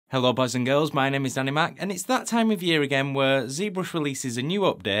Hello boys and girls, my name is Danny Mac, and it's that time of year again where Zbrush releases a new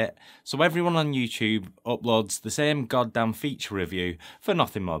update, so everyone on YouTube uploads the same goddamn feature review for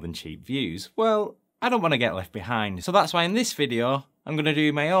nothing more than cheap views. Well, I don't want to get left behind, so that's why in this video, I'm going to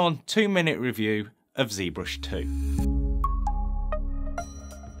do my own 2-minute review of Zbrush 2.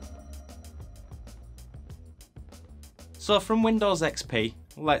 So from Windows XP,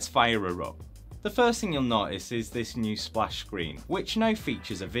 let's fire her up. The first thing you'll notice is this new splash screen, which now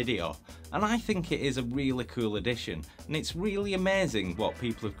features a video, and I think it is a really cool addition, and it's really amazing what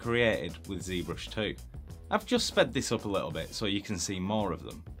people have created with Zbrush 2. I've just sped this up a little bit so you can see more of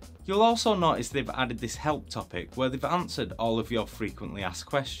them. You'll also notice they've added this help topic where they've answered all of your frequently asked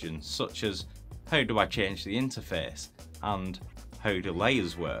questions, such as how do I change the interface and how do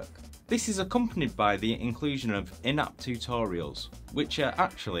layers work. This is accompanied by the inclusion of in-app tutorials, which are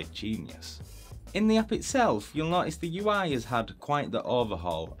actually genius. In the app itself, you'll notice the UI has had quite the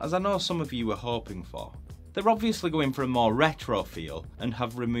overhaul, as I know some of you were hoping for. They're obviously going for a more retro feel and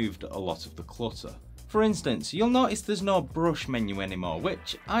have removed a lot of the clutter. For instance, you'll notice there's no brush menu anymore,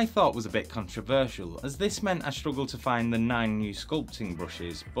 which I thought was a bit controversial, as this meant I struggled to find the 9 new sculpting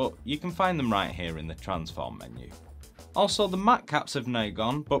brushes, but you can find them right here in the transform menu. Also, the matte caps have now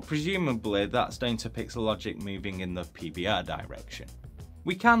gone, but presumably that's down to Pixelogic moving in the PBR direction.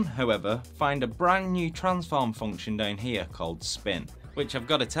 We can, however, find a brand new transform function down here called spin, which I've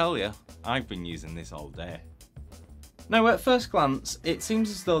got to tell you, I've been using this all day. Now at first glance, it seems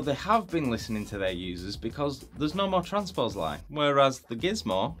as though they have been listening to their users because there's no more transpose line, whereas the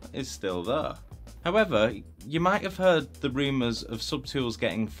gizmo is still there. However, you might have heard the rumours of Subtools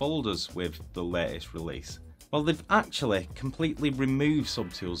getting folders with the latest release. Well, they've actually completely removed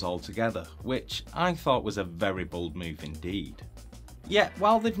Subtools altogether, which I thought was a very bold move indeed. Yet,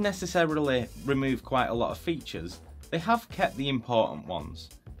 while they've necessarily removed quite a lot of features, they have kept the important ones.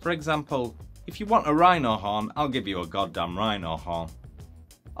 For example, if you want a rhino horn, I'll give you a goddamn rhino horn.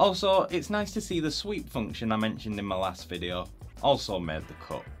 Also, it's nice to see the sweep function I mentioned in my last video also made the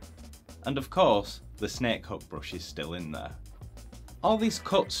cut. And of course, the snake hook brush is still in there. All these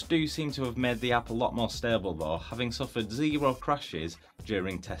cuts do seem to have made the app a lot more stable though, having suffered 0 crashes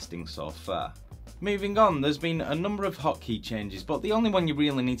during testing so far. Moving on, there's been a number of hotkey changes, but the only one you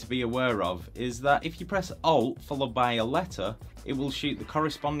really need to be aware of is that if you press Alt followed by a letter, it will shoot the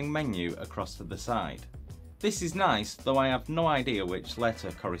corresponding menu across to the side. This is nice, though I have no idea which letter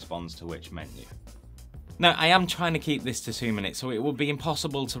corresponds to which menu. Now, I am trying to keep this to 2 minutes, so it will be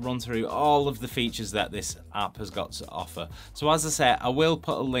impossible to run through all of the features that this app has got to offer. So as I say, I will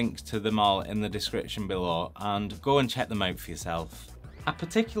put a link to them all in the description below, and go and check them out for yourself. I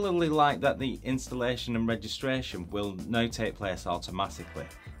particularly like that the installation and registration will now take place automatically,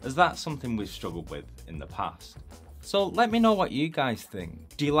 as that's something we've struggled with in the past. So let me know what you guys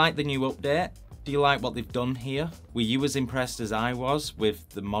think. Do you like the new update? Do you like what they've done here? Were you as impressed as I was with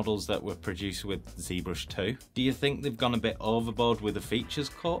the models that were produced with Zbrush 2? Do you think they've gone a bit overboard with the features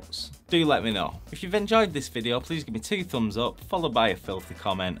cuts? Do let me know. If you've enjoyed this video, please give me 2 thumbs up, followed by a filthy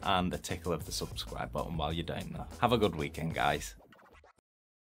comment and a tickle of the subscribe button while you're doing that. Have a good weekend, guys.